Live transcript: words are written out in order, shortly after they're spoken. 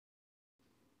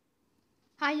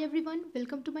Hi everyone,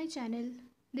 welcome to my channel.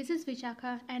 This is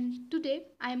Vishakha and today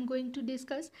I am going to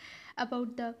discuss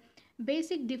about the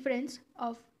basic difference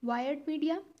of wired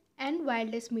media and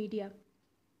wireless media.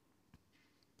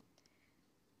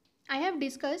 I have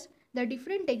discussed the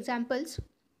different examples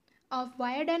of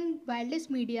wired and wireless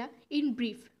media in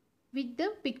brief with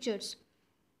the pictures.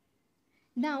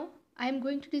 Now I am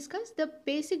going to discuss the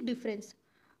basic difference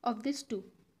of these two.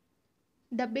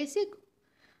 The basic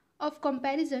of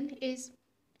comparison is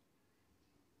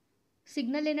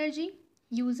signal energy,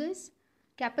 uses,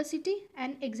 capacity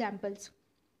and examples.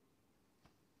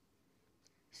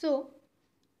 So,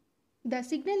 the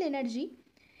signal energy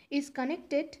is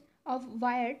connected or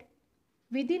wired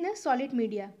within a solid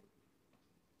media.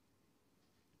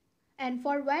 And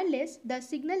for wireless, the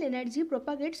signal energy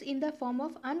propagates in the form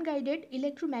of unguided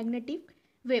electromagnetic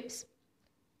waves.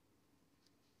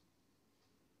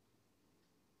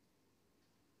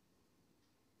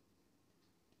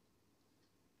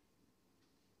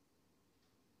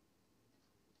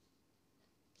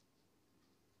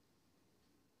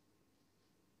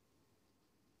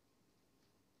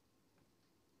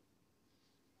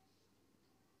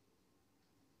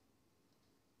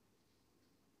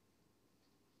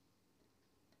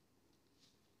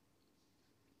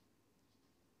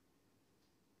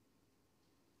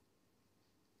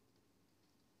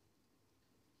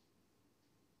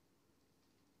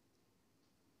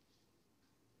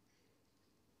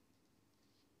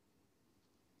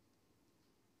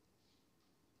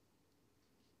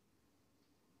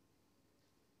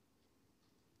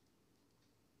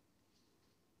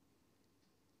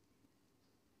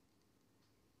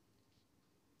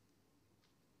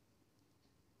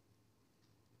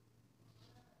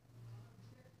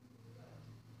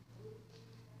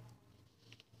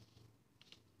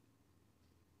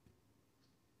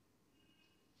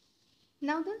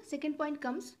 Now the second point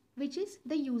comes, which is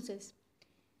the uses.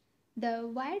 The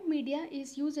wired media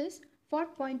is uses for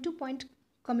point-to-point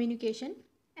communication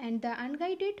and the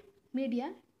unguided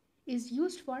media is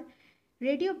used for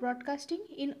radio broadcasting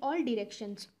in all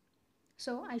directions.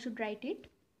 So I should write it.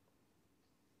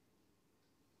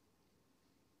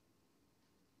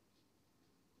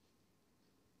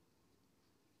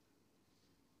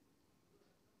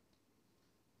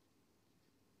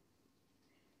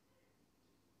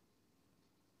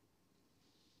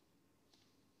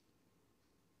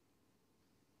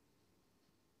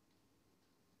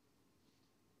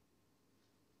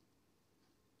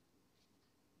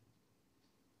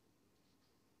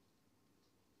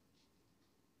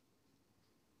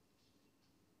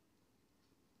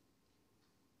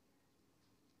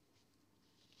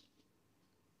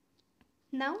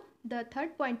 Now the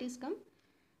third point is come,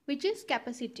 which is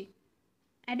capacity.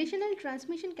 Additional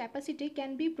transmission capacity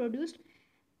can be produced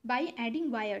by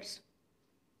adding wires.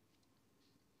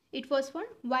 It was for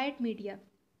wired media,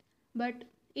 but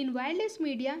in wireless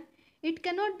media it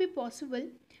cannot be possible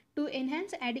to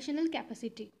enhance additional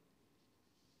capacity.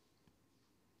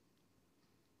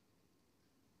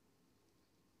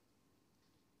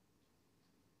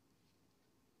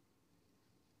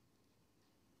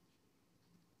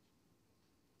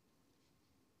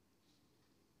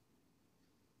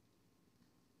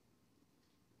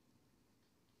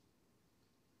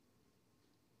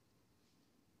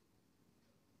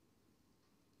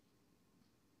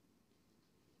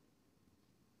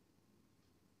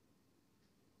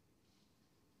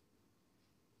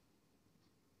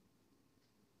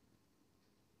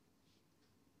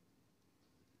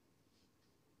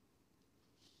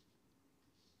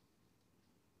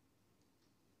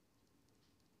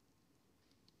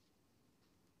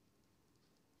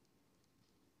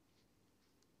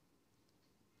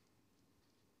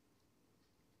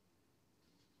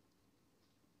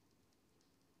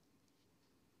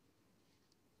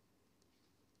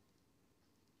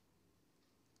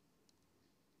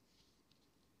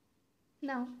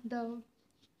 Now the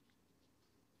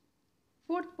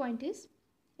fourth point is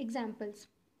examples.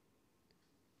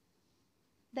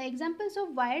 The examples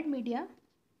of wired media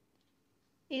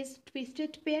is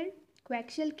twisted pair,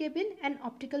 coaxial cable and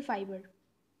optical fiber.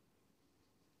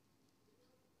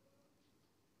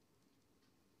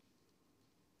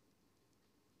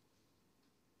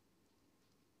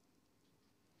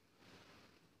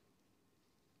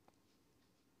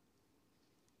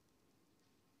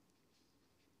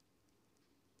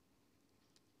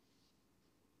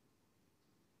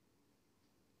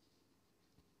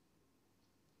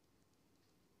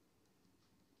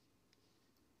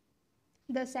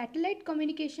 The satellite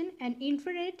communication and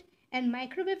infrared and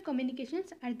microwave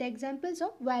communications are the examples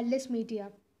of wireless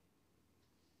media.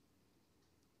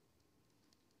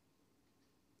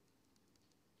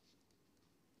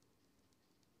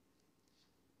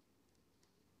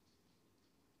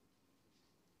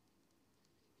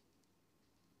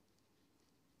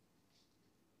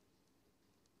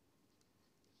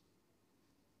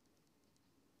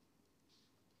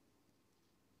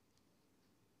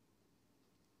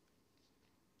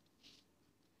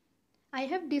 I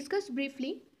have discussed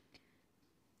briefly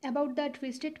about the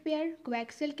twisted pair,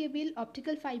 coaxial cable,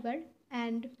 optical fiber,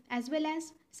 and as well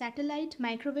as satellite,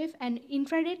 microwave, and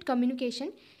infrared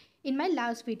communication in my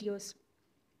last videos.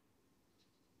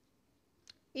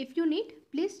 If you need,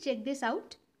 please check this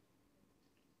out.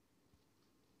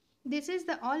 This is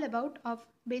the all about of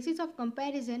basis of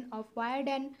comparison of wired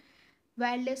and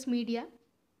wireless media.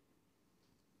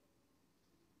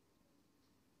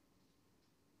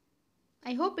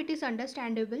 I hope it is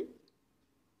understandable.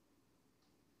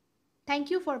 Thank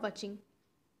you for watching.